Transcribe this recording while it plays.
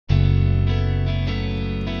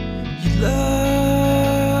You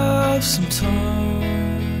love some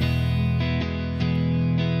time,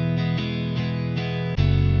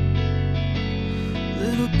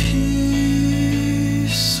 little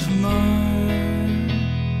piece of mine.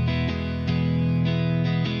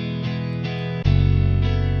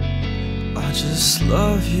 I just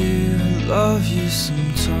love you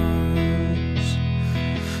sometimes.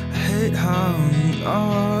 I hate how I'm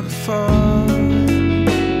not far.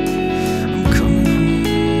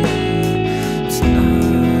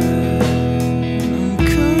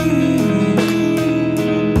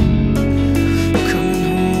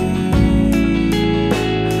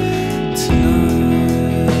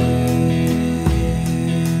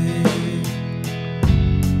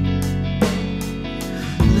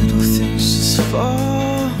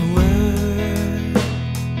 Far away,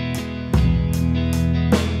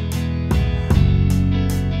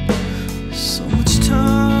 so much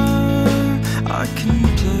time I can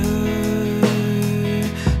play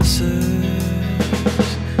safe.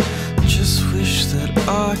 Just wish that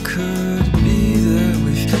I could be there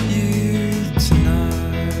with you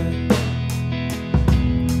tonight.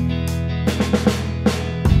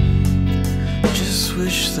 Just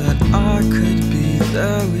wish that I could be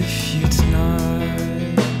there with you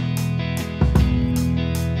tonight.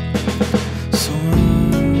 So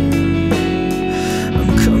I'm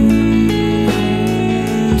coming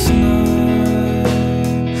home tonight.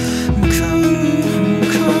 I'm coming home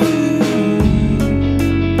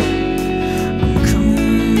tonight. I'm coming home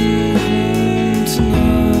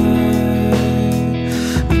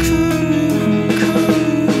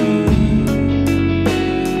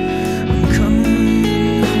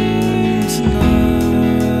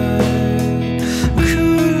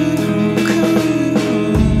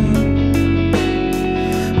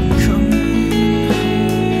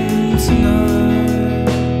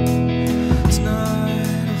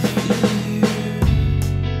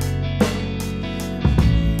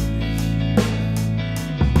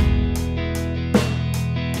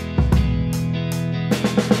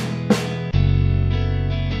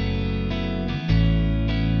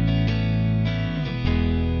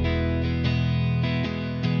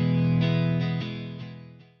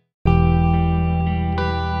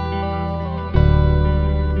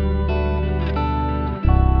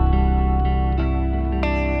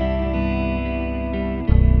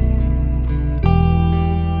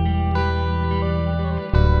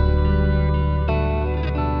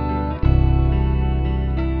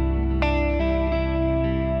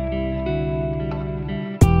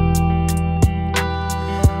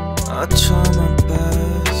I try my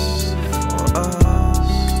best for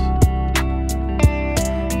us.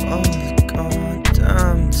 All the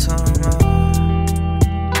goddamn time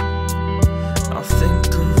I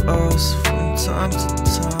think of us from time to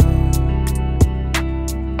time.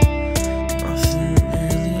 Nothing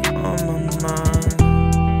really on my mind,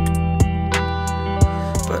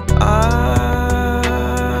 but I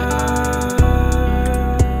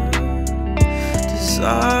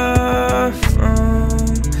desire from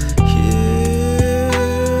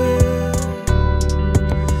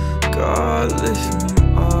lift me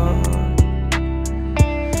up,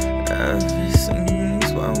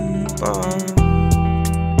 everything's one bar.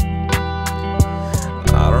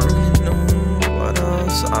 I don't really know what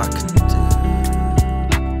else I can do.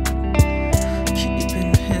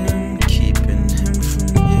 Keeping him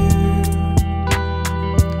from you.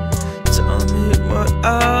 Tell me what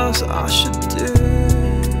else I should do.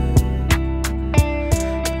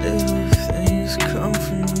 Little things come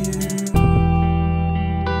from you.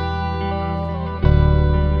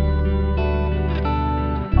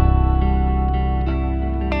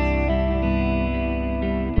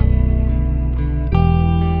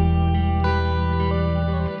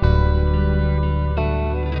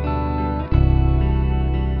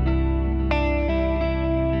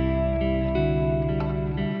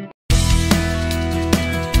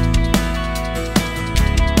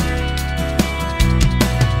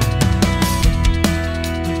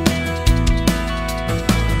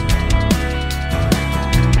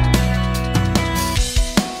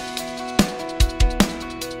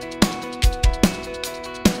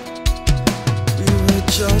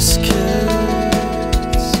 Just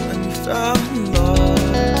kids when we fell in love,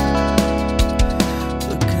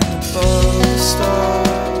 looking above the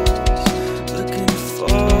stars, looking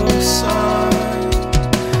for a sign.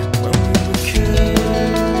 When we were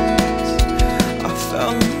kids, I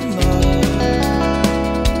fell in love,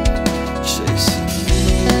 chasing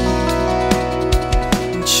you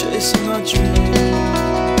and chasing our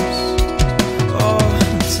dreams all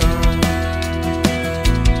the time.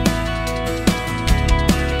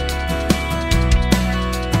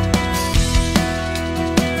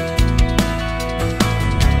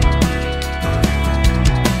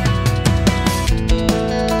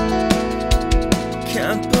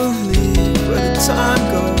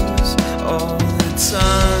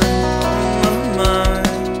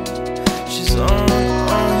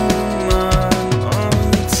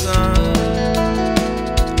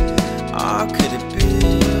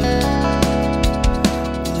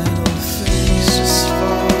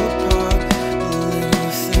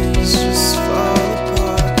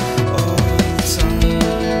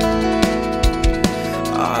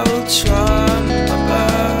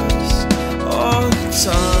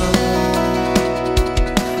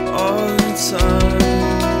 time.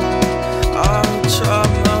 I'll try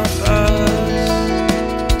my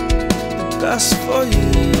best for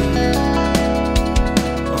you.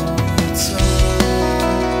 All the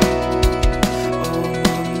time, on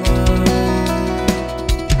my mind,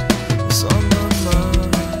 it's on my mind.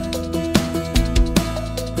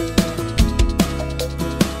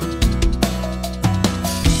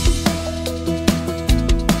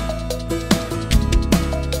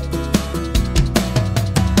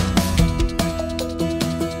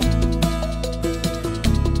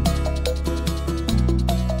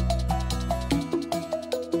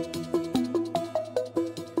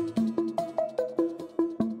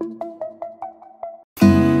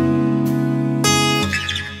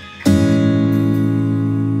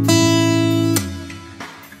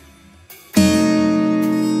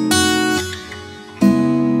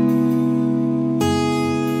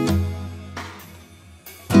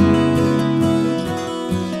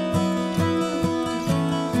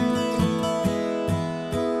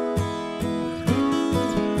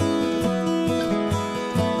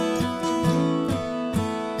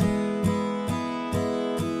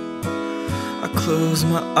 I close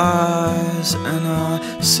my eyes and I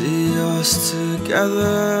see us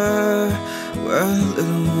together, where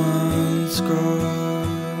little ones grow,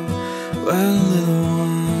 where little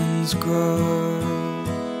ones grow.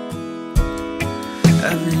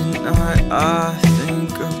 Every night I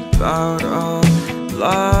think about our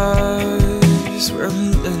lives, where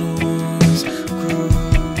the little ones grow.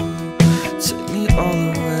 Take me all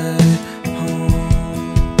the way home.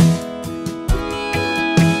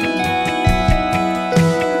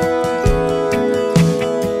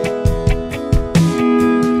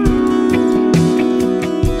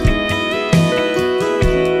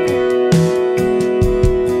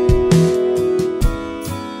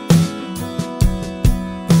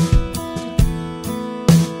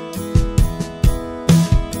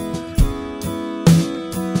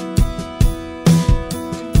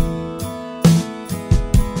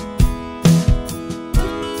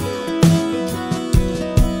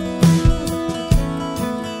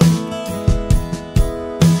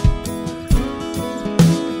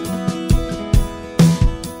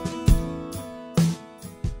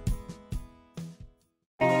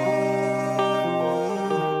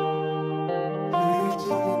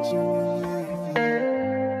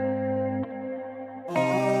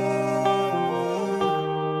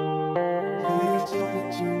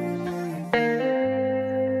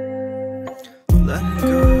 Letting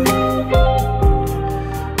go,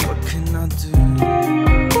 what can I do?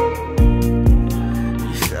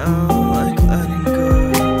 You felt like letting go.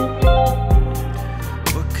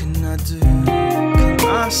 What can I do? Can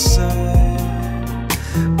I say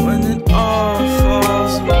when it all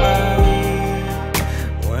falls away,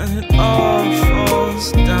 when it all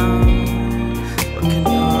falls down? What can I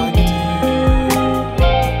do?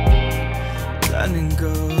 Letting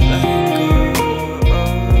go, letting go.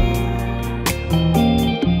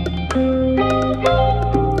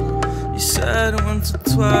 Said once or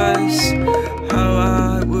twice how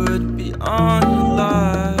I would be on your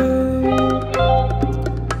life.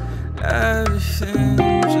 Everything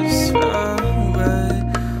just fell away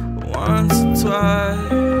once or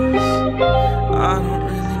twice. I don't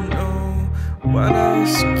really know what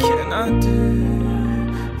else can I do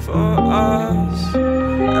for us.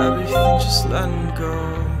 Everything just letting go,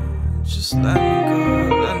 just letting go,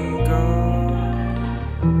 letting go,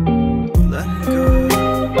 letting go.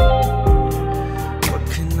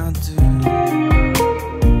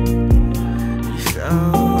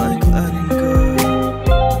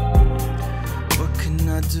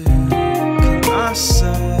 I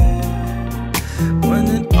say when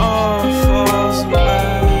it all falls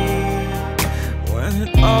away, when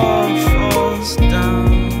it all falls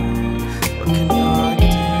down, what can I do?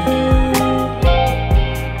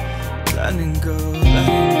 Letting go.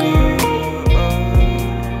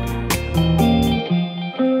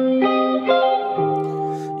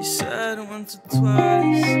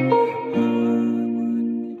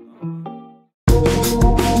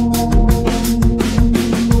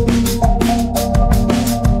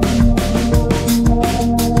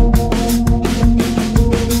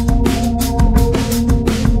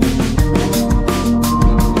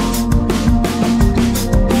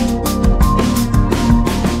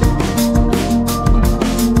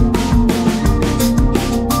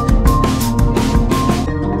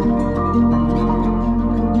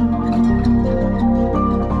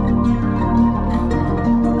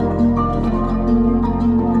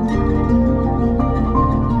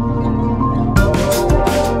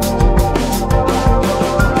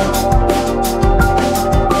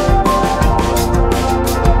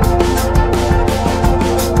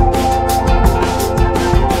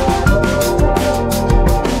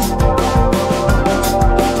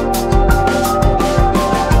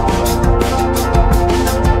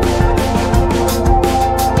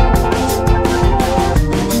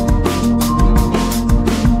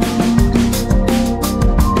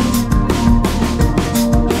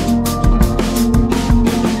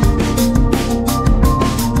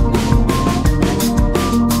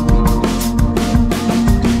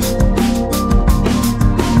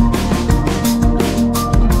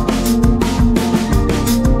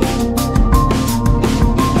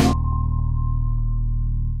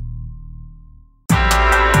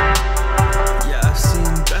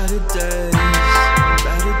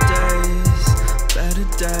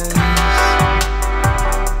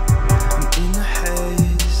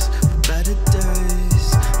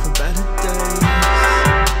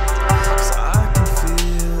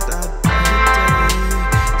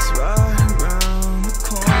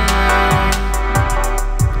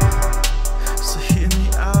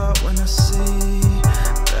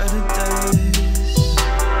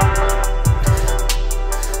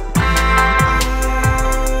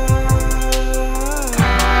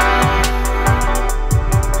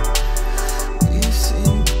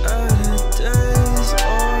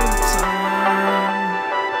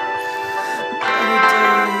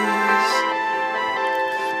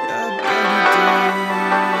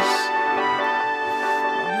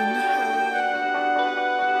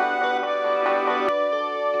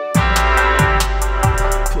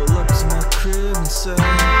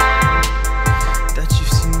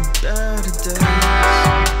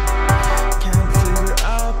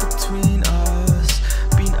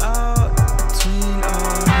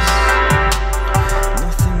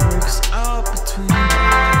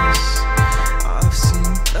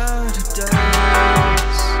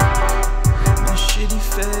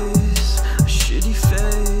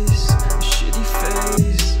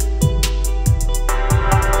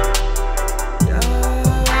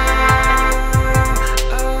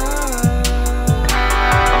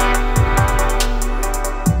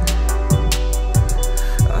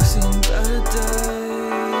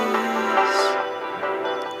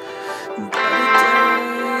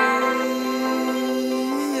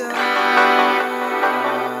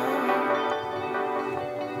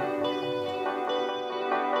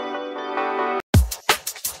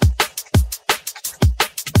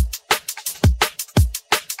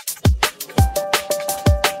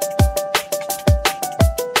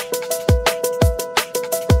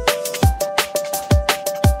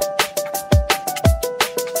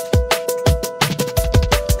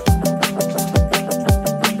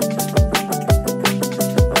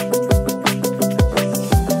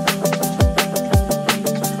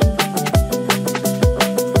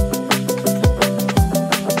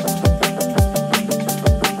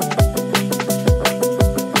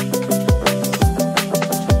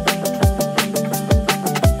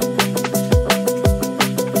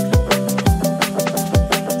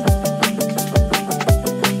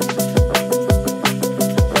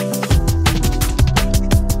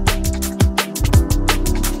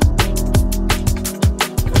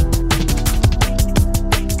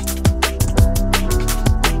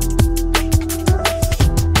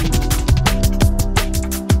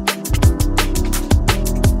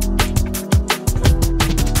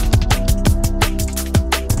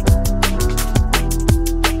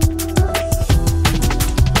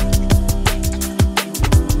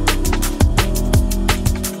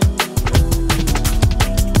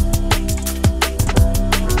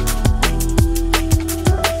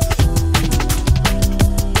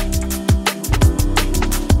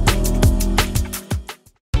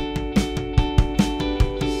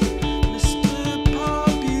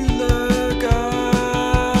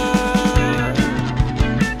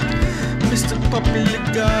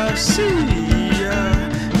 guy, see ya.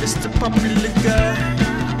 Mr. Popular guy,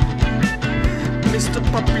 Mr.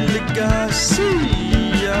 Popular guy,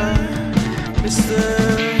 see ya. Mr.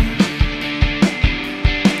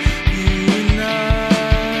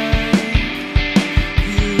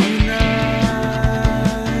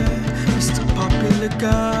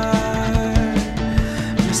 Guy,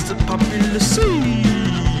 Mr. Popular C.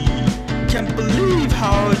 Can't believe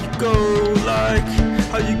how you go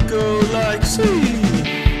like C.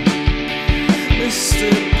 Mr.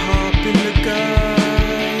 Popular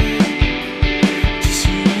Guy, just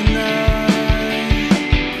you and I.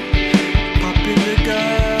 Popular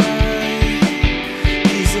guy,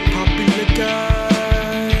 he's a popular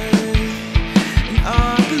guy, and I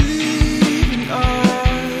believe in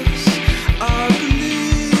us. I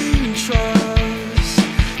believe in trust,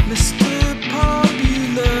 Mr.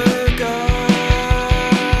 Popular Guy.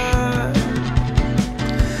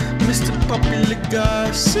 Mr. Popular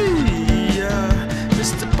Guy, see ya.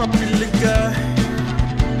 Mr. Popular Guy,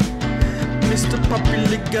 Mr.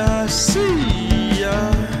 Popular Guy, see ya.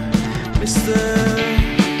 Mr.